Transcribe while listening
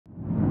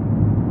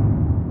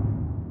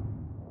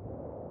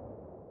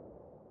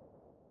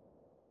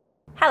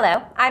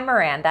Hello, I'm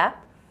Miranda.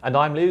 And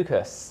I'm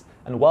Lucas,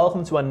 and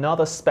welcome to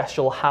another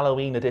special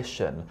Halloween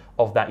edition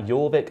of that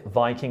JORVIK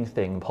Viking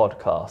Thing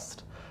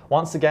podcast.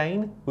 Once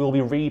again, we will be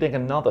reading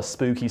another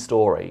spooky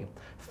story,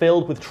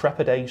 filled with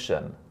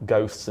trepidation,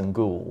 ghosts and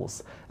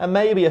ghouls, and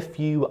maybe a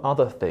few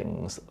other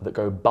things that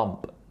go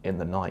bump in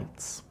the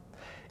nights.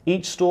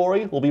 Each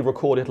story will be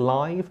recorded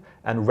live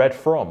and read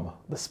from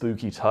the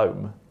spooky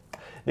tome.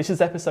 This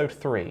is episode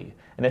 3,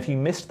 and if you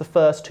missed the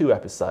first 2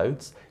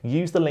 episodes,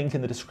 use the link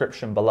in the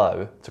description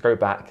below to go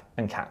back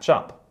and catch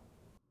up.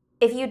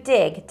 If you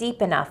dig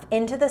deep enough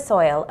into the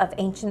soil of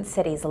ancient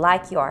cities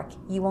like York,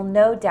 you will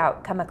no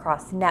doubt come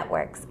across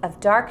networks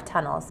of dark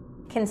tunnels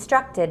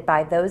constructed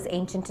by those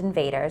ancient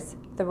invaders,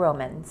 the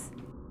Romans.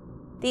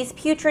 These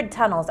putrid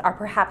tunnels are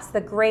perhaps the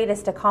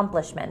greatest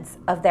accomplishments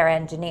of their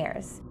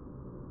engineers,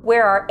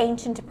 where our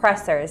ancient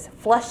oppressors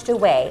flushed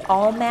away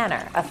all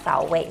manner of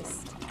foul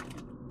waste.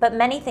 But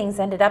many things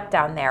ended up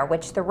down there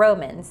which the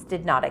Romans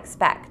did not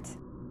expect.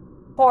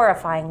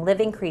 Horrifying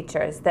living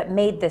creatures that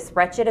made this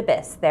wretched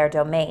abyss their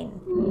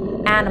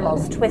domain.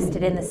 Animals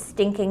twisted in the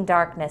stinking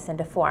darkness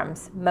into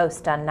forms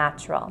most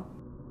unnatural.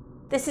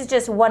 This is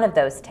just one of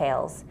those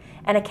tales,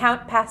 an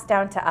account passed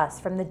down to us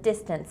from the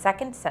distant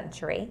 2nd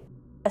century,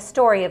 a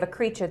story of a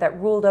creature that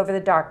ruled over the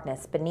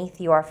darkness beneath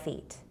your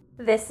feet.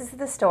 This is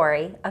the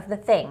story of the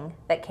thing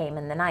that came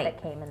in the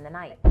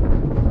night.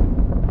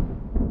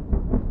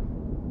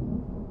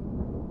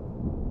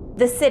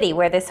 The city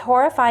where this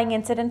horrifying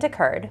incident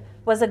occurred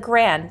was a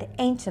grand,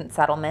 ancient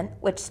settlement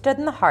which stood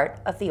in the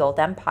heart of the old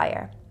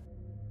empire.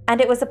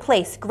 And it was a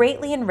place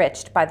greatly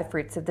enriched by the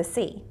fruits of the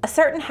sea. A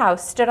certain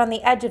house stood on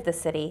the edge of the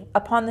city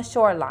upon the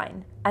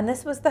shoreline, and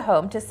this was the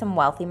home to some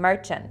wealthy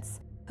merchants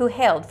who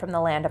hailed from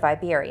the land of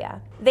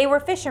Iberia. They were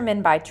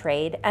fishermen by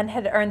trade and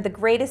had earned the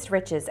greatest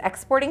riches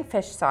exporting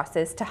fish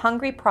sauces to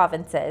hungry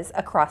provinces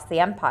across the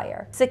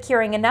empire,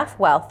 securing enough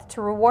wealth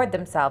to reward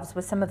themselves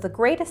with some of the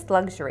greatest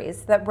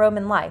luxuries that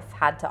Roman life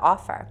had to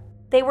offer.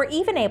 They were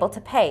even able to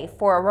pay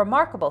for a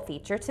remarkable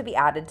feature to be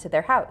added to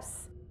their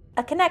house,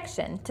 a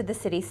connection to the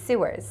city's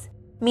sewers,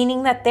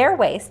 meaning that their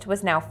waste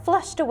was now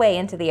flushed away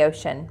into the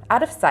ocean,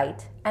 out of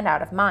sight and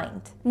out of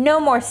mind. No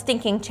more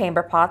stinking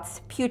chamber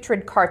pots,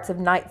 putrid carts of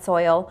night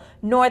soil,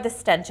 nor the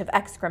stench of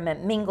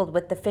excrement mingled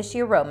with the fishy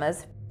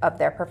aromas of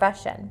their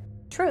profession.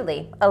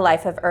 Truly, a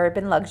life of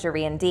urban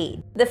luxury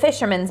indeed. The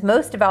fishermen's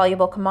most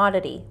valuable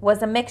commodity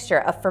was a mixture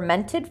of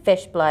fermented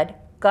fish blood,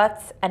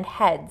 guts, and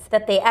heads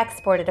that they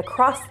exported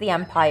across the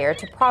empire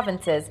to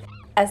provinces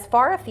as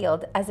far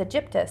afield as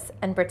Egyptus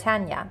and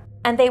Britannia.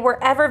 And they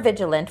were ever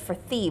vigilant for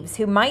thieves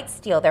who might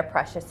steal their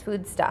precious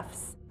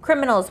foodstuffs.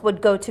 Criminals would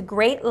go to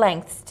great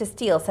lengths to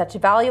steal such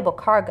valuable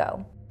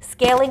cargo,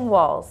 scaling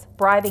walls,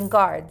 bribing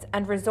guards,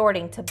 and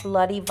resorting to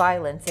bloody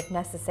violence if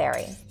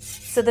necessary.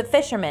 So the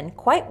fishermen,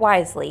 quite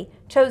wisely,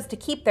 chose to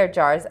keep their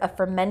jars of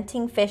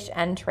fermenting fish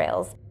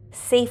entrails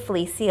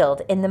safely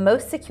sealed in the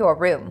most secure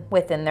room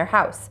within their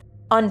house,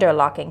 under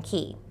lock and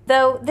key.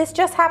 Though this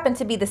just happened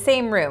to be the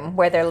same room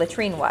where their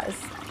latrine was.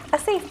 A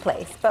safe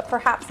place, but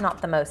perhaps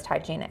not the most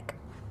hygienic.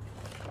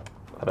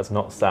 That does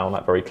not sound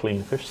like very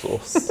clean fish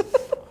sauce.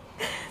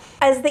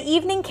 As the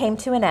evening came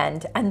to an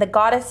end and the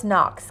goddess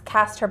Nox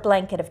cast her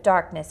blanket of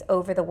darkness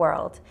over the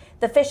world,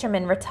 the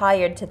fishermen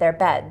retired to their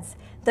beds,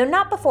 though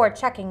not before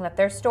checking that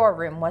their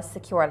storeroom was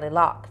securely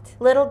locked.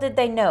 Little did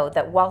they know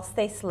that whilst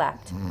they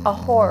slept, a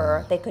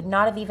horror they could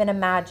not have even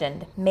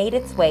imagined made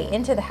its way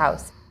into the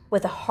house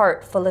with a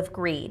heart full of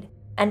greed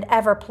and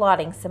ever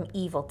plotting some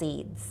evil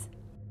deeds.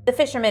 The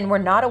fishermen were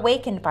not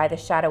awakened by the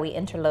shadowy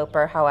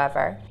interloper,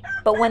 however,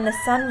 but when the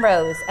sun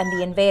rose and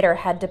the invader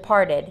had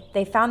departed,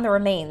 they found the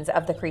remains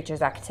of the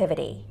creature's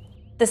activity.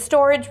 The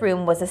storage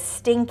room was a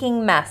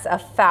stinking mess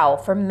of foul,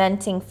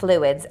 fermenting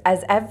fluids,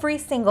 as every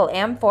single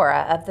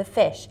amphora of the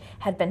fish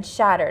had been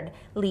shattered,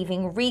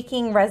 leaving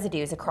reeking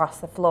residues across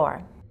the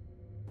floor.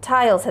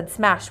 Tiles had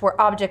smashed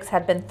where objects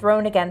had been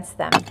thrown against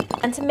them,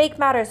 and to make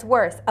matters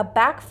worse, a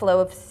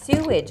backflow of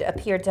sewage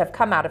appeared to have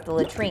come out of the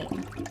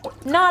latrine.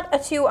 Not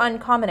a too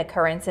uncommon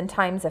occurrence in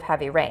times of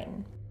heavy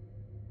rain.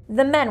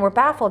 The men were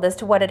baffled as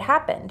to what had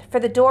happened, for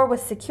the door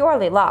was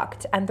securely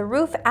locked, and the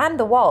roof and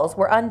the walls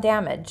were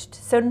undamaged,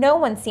 so no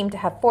one seemed to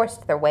have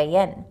forced their way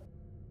in.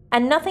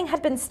 And nothing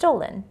had been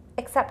stolen,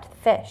 except the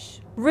fish,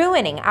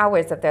 ruining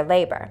hours of their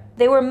labor.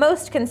 They were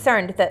most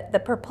concerned that the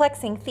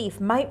perplexing thief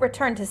might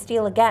return to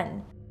steal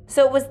again.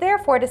 So it was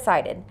therefore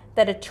decided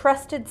that a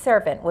trusted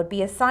servant would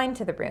be assigned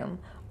to the room,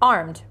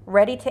 armed,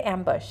 ready to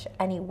ambush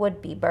any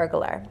would-be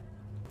burglar.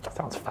 That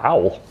sounds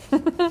foul.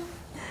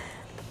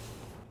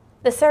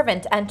 The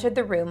servant entered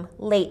the room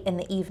late in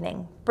the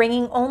evening,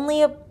 bringing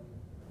only a... Is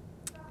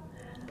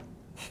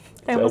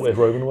that a weird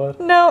Roman word?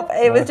 No,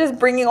 it was just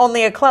bringing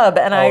only a club,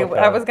 and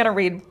I was going to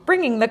read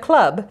bringing the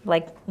club,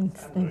 like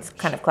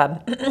kind of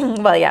club.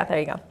 Well, yeah, there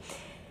you go.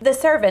 The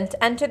servant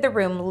entered the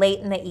room late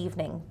in the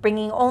evening,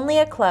 bringing only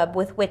a club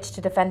with which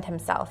to defend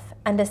himself,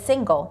 and a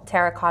single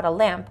terracotta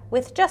lamp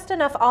with just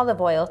enough olive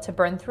oil to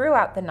burn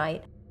throughout the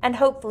night and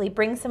hopefully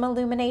bring some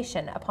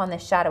illumination upon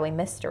this shadowy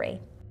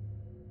mystery.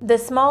 The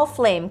small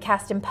flame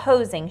cast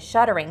imposing,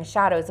 shuddering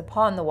shadows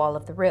upon the wall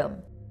of the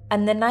room,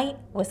 and the night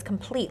was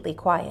completely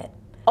quiet.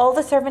 All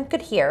the servant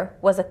could hear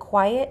was a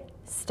quiet,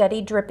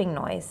 steady dripping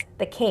noise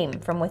that came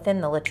from within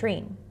the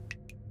latrine.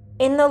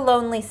 In the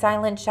lonely,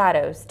 silent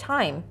shadows,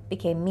 time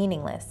became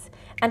meaningless,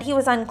 and he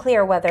was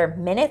unclear whether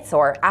minutes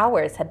or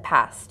hours had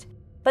passed.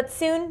 But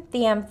soon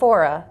the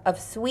amphora of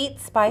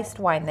sweet, spiced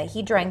wine that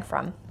he drank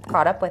from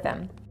caught up with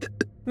him.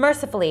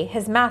 Mercifully,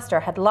 his master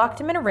had locked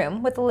him in a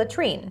room with a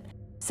latrine,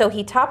 so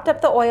he topped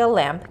up the oil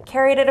lamp,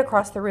 carried it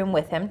across the room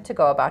with him to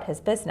go about his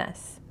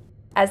business.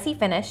 As he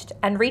finished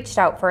and reached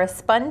out for a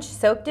sponge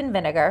soaked in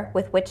vinegar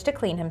with which to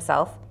clean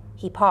himself,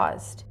 he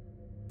paused,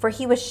 for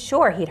he was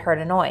sure he'd heard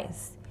a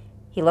noise.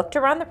 He looked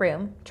around the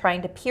room,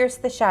 trying to pierce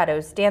the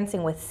shadows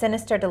dancing with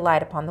sinister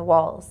delight upon the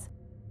walls,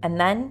 and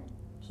then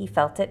he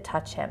felt it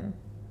touch him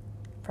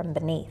from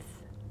beneath.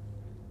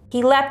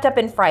 He leapt up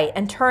in fright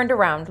and turned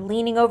around,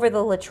 leaning over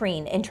the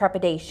latrine in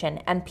trepidation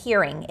and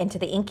peering into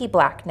the inky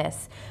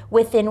blackness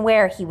within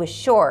where he was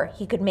sure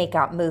he could make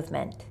out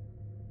movement.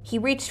 He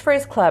reached for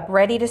his club,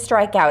 ready to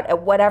strike out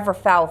at whatever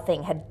foul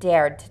thing had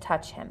dared to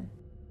touch him.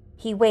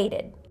 He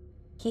waited.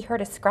 He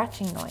heard a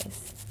scratching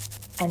noise,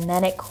 and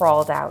then it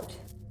crawled out.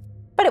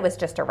 But it was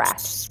just a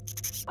rat.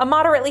 A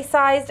moderately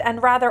sized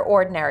and rather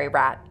ordinary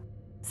rat.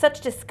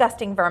 Such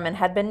disgusting vermin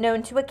had been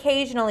known to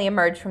occasionally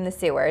emerge from the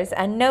sewers,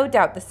 and no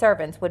doubt the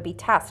servants would be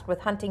tasked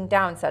with hunting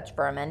down such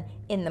vermin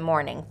in the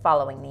morning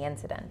following the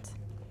incident.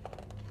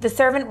 The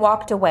servant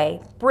walked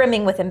away,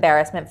 brimming with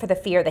embarrassment for the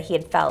fear that he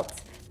had felt.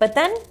 But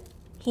then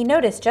he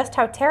noticed just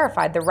how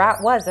terrified the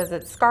rat was as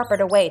it scarpered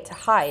away to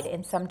hide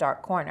in some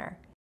dark corner.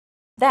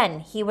 Then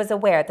he was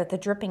aware that the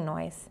dripping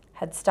noise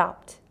had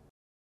stopped.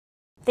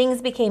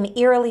 Things became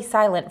eerily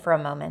silent for a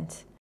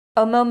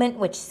moment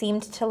which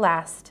seemed to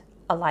last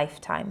a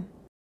lifetime,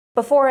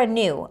 before a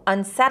new,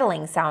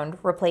 unsettling sound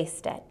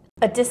replaced it.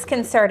 A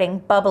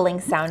disconcerting,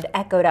 bubbling sound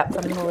echoed up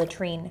from the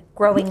latrine,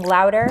 growing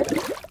louder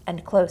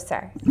and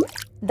closer.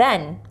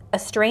 Then, a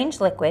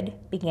strange liquid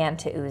began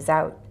to ooze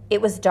out.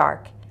 It was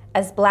dark,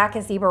 as black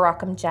as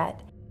Ibarocum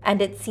jet,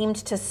 and it seemed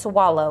to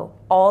swallow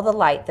all the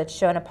light that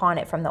shone upon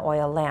it from the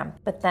oil lamp.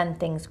 But then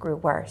things grew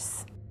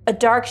worse. A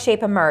dark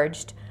shape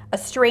emerged, a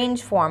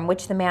strange form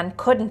which the man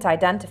couldn't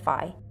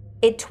identify.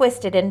 It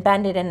twisted and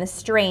bended in the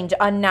strange,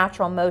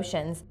 unnatural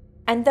motions,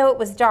 and though it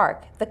was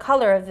dark, the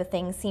color of the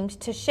thing seemed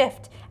to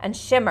shift and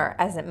shimmer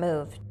as it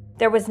moved.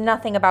 There was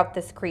nothing about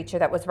this creature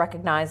that was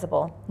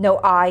recognizable,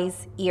 no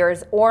eyes,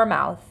 ears, or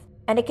mouth,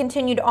 and it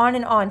continued on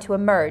and on to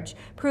emerge,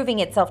 proving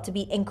itself to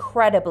be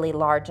incredibly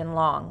large and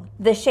long.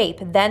 The shape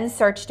then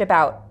searched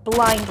about,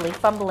 blindly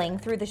fumbling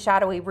through the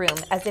shadowy room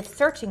as if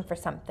searching for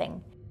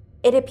something.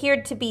 It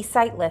appeared to be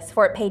sightless,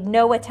 for it paid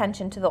no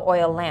attention to the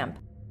oil lamp,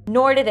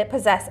 nor did it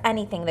possess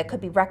anything that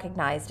could be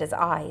recognized as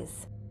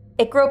eyes.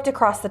 It groped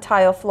across the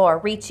tile floor,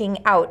 reaching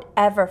out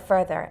ever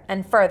further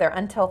and further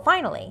until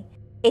finally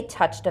it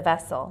touched a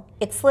vessel.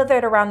 It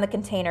slithered around the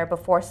container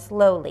before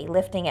slowly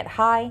lifting it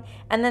high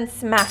and then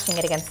smashing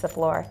it against the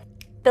floor,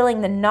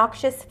 spilling the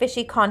noxious,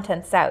 fishy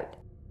contents out.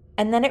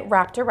 And then it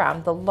wrapped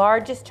around the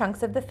largest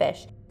chunks of the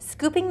fish,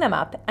 scooping them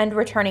up and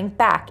returning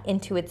back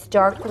into its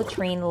dark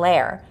latrine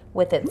lair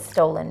with its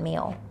stolen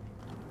meal.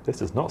 This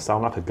does not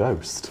sound like a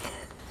ghost.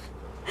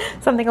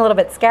 Something a little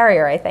bit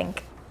scarier, I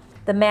think.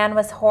 The man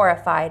was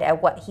horrified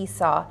at what he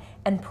saw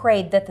and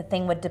prayed that the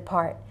thing would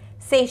depart,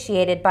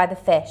 satiated by the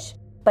fish,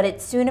 but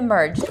it soon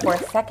emerged for a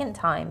second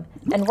time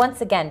and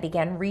once again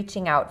began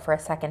reaching out for a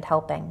second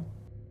helping.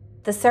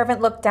 The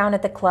servant looked down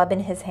at the club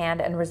in his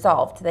hand and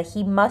resolved that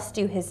he must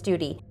do his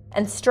duty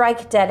and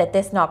strike dead at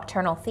this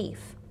nocturnal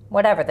thief,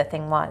 whatever the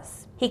thing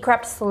was. He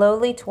crept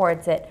slowly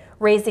towards it,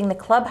 raising the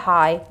club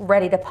high,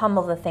 ready to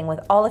pummel the thing with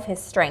all of his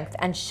strength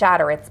and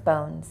shatter its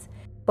bones.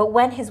 But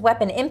when his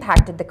weapon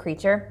impacted the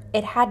creature,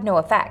 it had no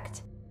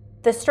effect.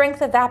 The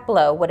strength of that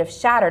blow would have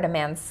shattered a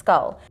man's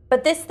skull,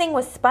 but this thing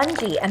was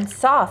spongy and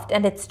soft,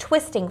 and its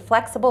twisting,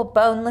 flexible,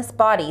 boneless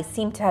body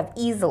seemed to have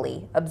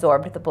easily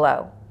absorbed the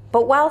blow.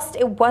 But whilst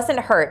it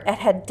wasn't hurt, it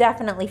had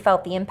definitely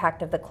felt the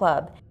impact of the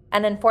club,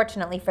 and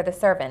unfortunately for the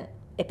servant,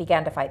 it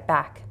began to fight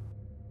back.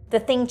 The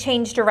thing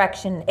changed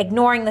direction,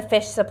 ignoring the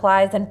fish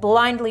supplies and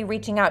blindly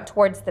reaching out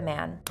towards the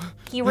man.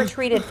 He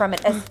retreated from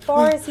it as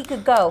far as he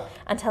could go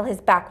until his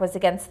back was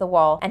against the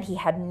wall and he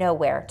had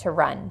nowhere to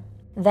run.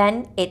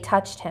 Then it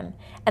touched him,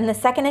 and the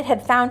second it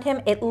had found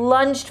him, it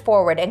lunged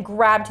forward and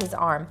grabbed his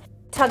arm,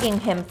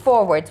 tugging him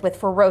forwards with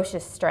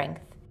ferocious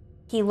strength.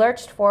 He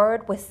lurched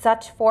forward with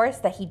such force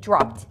that he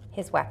dropped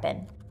his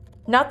weapon.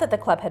 Not that the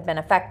club had been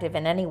effective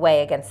in any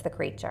way against the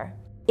creature.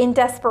 In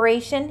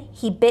desperation,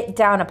 he bit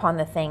down upon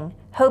the thing,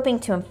 hoping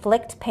to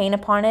inflict pain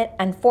upon it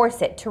and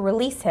force it to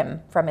release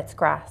him from its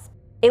grasp.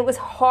 It was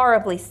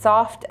horribly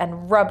soft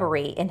and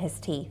rubbery in his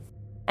teeth,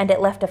 and it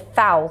left a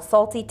foul,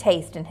 salty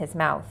taste in his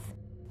mouth.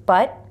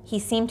 But he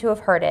seemed to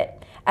have heard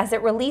it, as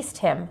it released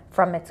him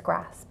from its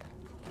grasp.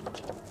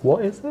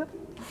 What is it?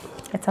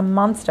 It's a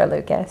monster,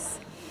 Lucas.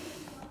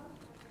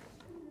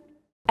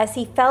 As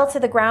he fell to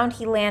the ground,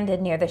 he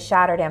landed near the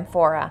shattered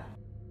amphora.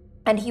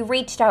 and he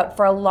reached out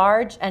for a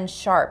large and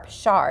sharp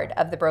shard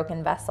of the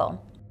broken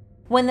vessel.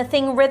 When the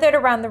thing writhed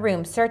around the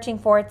room searching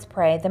for its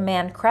prey, the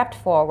man crept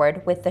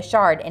forward with the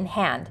shard in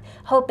hand,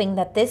 hoping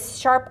that this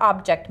sharp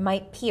object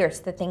might pierce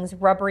the thing's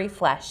rubbery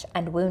flesh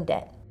and wound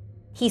it.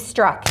 He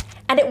struck,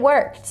 and it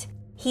worked.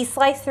 He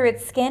sliced through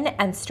its skin,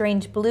 and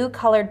strange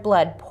blue-colored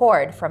blood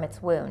poured from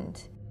its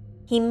wound.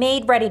 He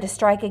made ready to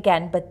strike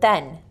again, but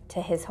then,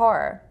 to his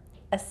horror,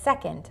 a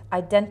second,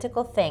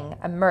 identical thing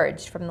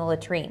emerged from the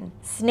latrine,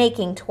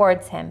 snaking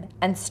towards him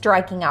and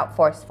striking out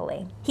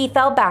forcefully. He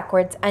fell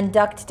backwards and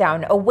ducked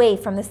down away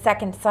from the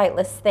second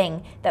sightless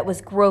thing that was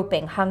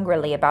groping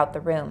hungrily about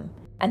the room.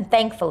 And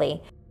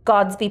thankfully,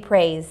 gods be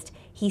praised,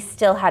 he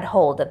still had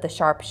hold of the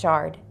sharp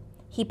shard.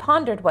 He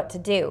pondered what to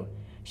do.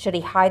 Should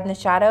he hide in the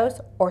shadows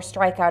or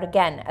strike out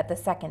again at the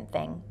second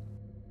thing?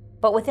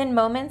 But within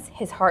moments,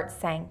 his heart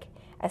sank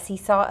as he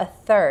saw a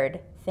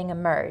third thing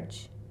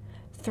emerge.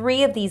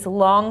 3 of these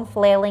long,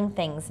 flailing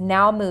things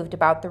now moved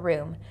about the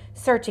room,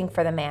 searching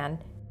for the man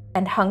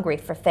and hungry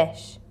for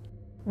fish.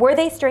 Were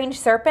they strange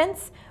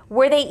serpents?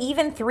 Were they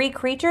even 3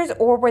 creatures,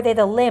 or were they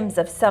the limbs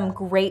of some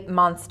great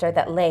monster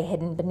that lay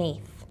hidden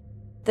beneath?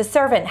 The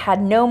servant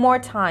had no more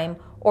time,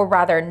 or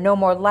rather no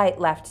more light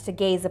left to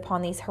gaze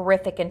upon these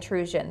horrific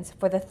intrusions,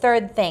 for the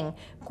third thing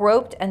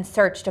groped and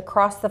searched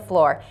across the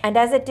floor, and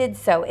as it did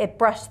so, it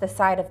brushed the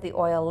side of the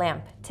oil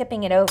lamp,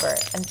 tipping it over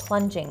and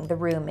plunging the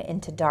room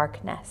into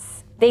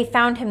darkness. They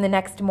found him the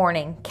next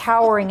morning,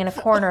 cowering in a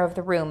corner of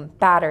the room,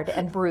 battered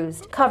and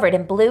bruised, covered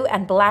in blue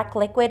and black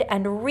liquid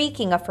and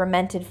reeking of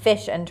fermented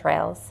fish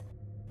entrails.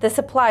 The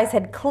supplies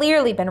had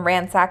clearly been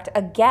ransacked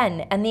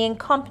again, and the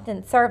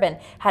incompetent servant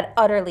had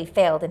utterly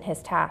failed in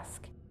his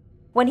task.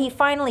 When he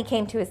finally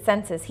came to his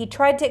senses, he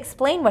tried to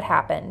explain what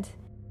happened.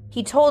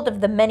 He told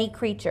of the many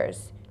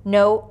creatures,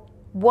 no,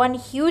 one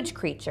huge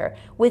creature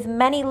with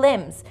many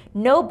limbs,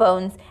 no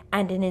bones,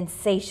 and an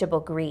insatiable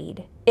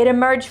greed. It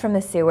emerged from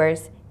the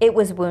sewers. It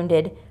was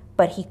wounded,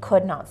 but he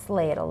could not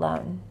slay it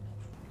alone.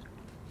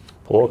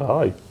 Poor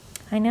guy.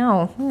 I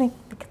know. I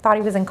thought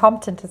he was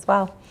incompetent as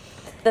well.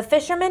 The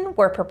fishermen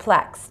were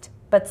perplexed,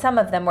 but some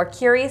of them were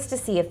curious to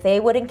see if they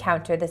would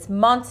encounter this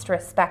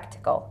monstrous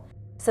spectacle.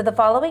 So the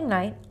following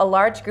night, a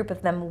large group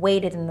of them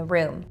waited in the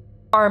room,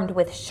 armed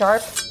with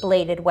sharp,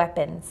 bladed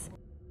weapons.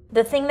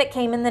 The thing that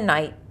came in the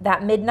night,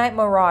 that midnight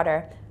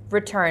marauder,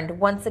 returned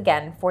once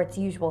again for its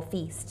usual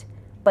feast.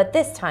 But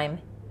this time,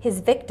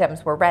 his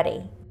victims were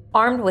ready.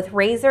 Armed with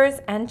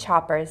razors and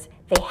choppers,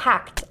 they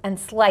hacked and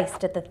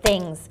sliced at the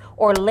things,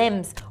 or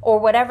limbs, or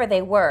whatever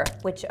they were,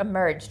 which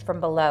emerged from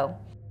below,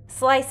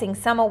 slicing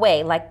some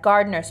away like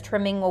gardeners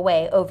trimming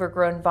away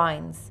overgrown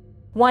vines.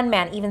 One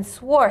man even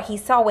swore he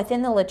saw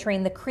within the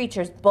latrine the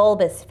creature's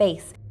bulbous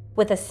face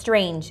with a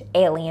strange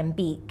alien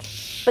beak.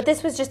 But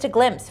this was just a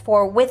glimpse,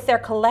 for with their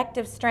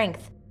collective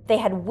strength, they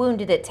had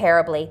wounded it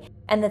terribly,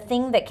 and the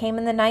thing that came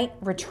in the night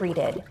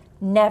retreated,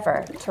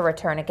 never to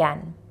return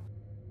again.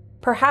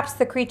 Perhaps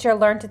the creature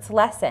learnt its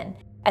lesson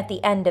at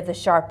the end of the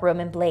sharp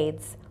Roman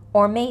blades,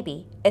 or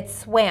maybe it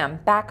swam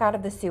back out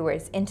of the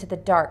sewers into the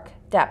dark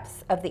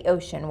depths of the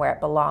ocean where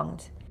it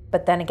belonged.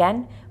 But then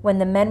again, when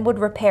the men would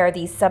repair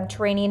these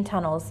subterranean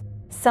tunnels,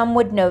 some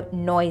would note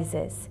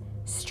noises,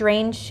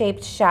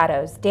 strange-shaped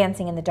shadows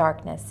dancing in the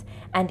darkness,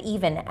 and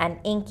even an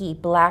inky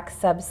black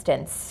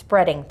substance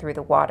spreading through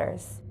the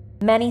waters.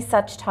 Many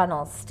such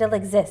tunnels still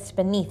exist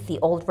beneath the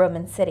old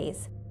Roman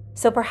cities,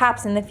 so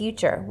perhaps in the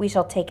future we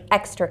shall take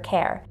extra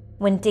care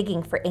when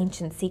digging for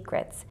ancient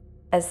secrets,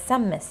 as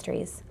some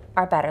mysteries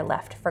are better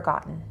left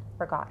forgotten.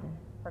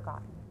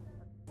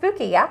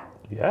 Spooky, yeah?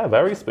 Yeah,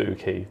 very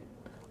spooky.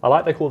 I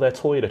like they call their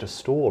toilet a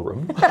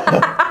storeroom.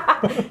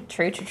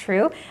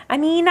 True. I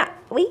mean,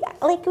 we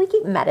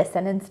keep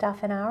medicine and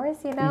stuff in ours,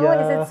 you know?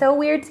 Yeah. Is it so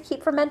weird to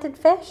keep fermented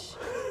fish?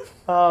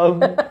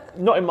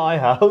 Not in my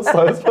house,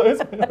 I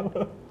suppose.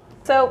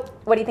 So,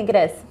 what do you think it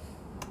is?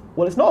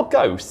 Well, it's not a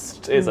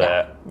ghost, is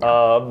it?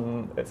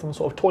 No. It's some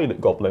sort of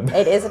toilet goblin.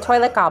 It is a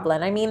toilet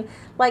goblin. I mean,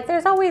 like,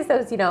 there's always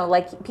those, you know,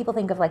 like, people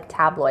think of, like,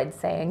 tabloids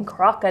saying,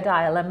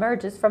 crocodile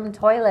emerges from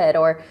toilet,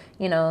 or,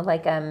 you know,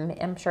 like,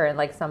 I'm sure in,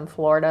 like, some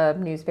Florida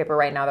newspaper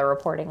right now, they're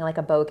reporting, like,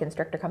 a boa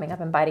constrictor coming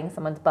up and biting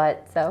someone's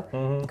butt, so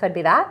could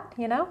be that,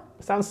 you know?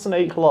 It sounds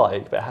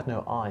snake-like, but it had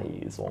no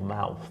eyes or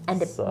mouth. And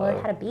it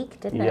had a beak,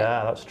 didn't it?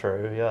 Yeah, that's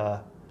true,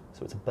 yeah.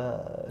 So it's a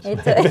bird.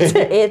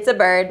 It's a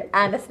bird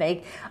and a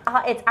snake.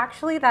 It's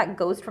actually that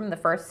ghost from the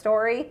first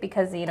story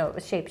because, you know, it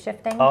was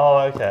shape-shifting. Oh,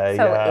 okay,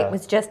 so yeah. it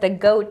was just a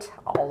goat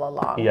all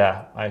along.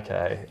 Yeah,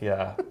 okay,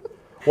 yeah.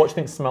 What do you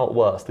think smelt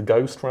worse, the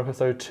ghost from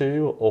episode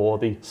 2 or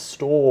the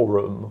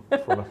storeroom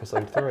from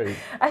episode 3?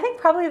 I think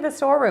probably the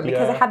storeroom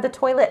because it had the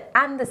toilet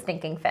and the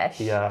stinking fish.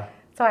 Yeah.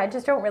 So I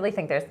just don't really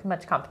think there's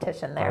much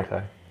competition there.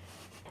 Okay.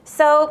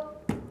 So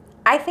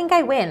I think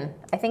I win.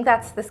 I think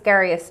that's the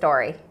scariest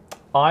story.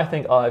 I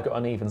think I've got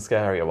an even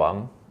scarier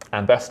one.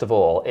 And best of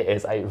all, it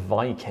is a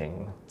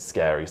Viking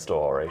scary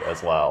story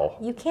as well.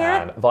 You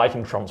can't... And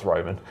Viking trumps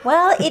Roman.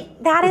 Well,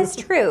 that is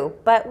true.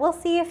 But we'll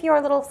see if your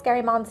little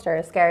scary monster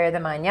is scarier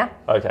than mine, yeah?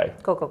 Okay.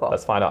 Cool.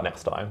 Let's find out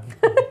next time.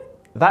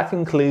 That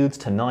concludes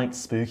tonight's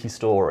spooky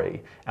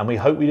story, and we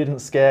hope we didn't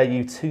scare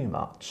you too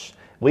much.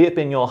 We have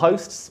been your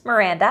hosts,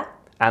 Miranda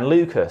and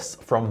Lucas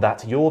from that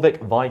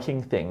JORVIK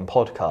Viking Thing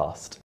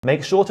podcast.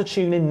 Make sure to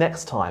tune in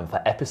next time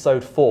for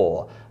episode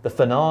 4, the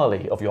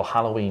finale of your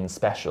Halloween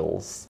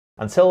specials.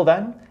 Until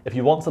then, if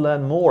you want to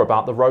learn more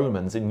about the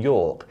Romans in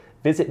York,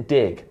 visit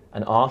Dig,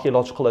 an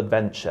archaeological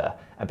adventure,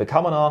 and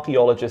become an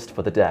archaeologist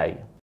for the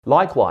day.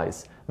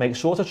 Likewise, make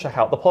sure to check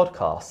out the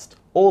podcast,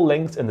 all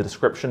linked in the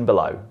description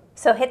below.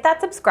 So hit that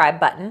subscribe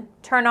button,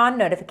 turn on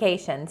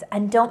notifications,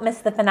 and don't miss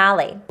the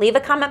finale. Leave a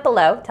comment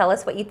below, tell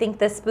us what you think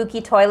this spooky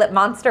toilet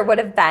monster would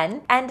have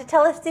been, and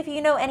tell us if you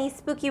know any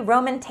spooky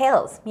Roman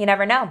tales. You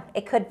never know,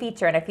 it could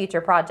feature in a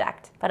future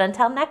project. But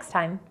until next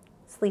time,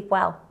 sleep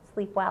well,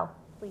 sleep well,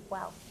 sleep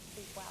well,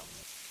 sleep well.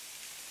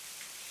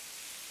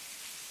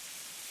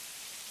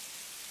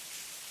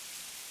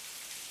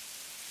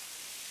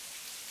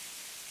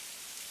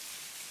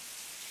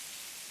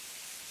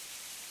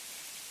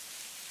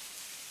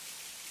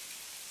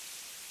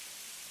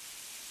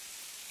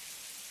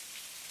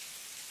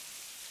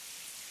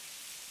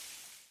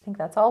 I think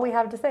that's all we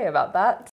have to say about that.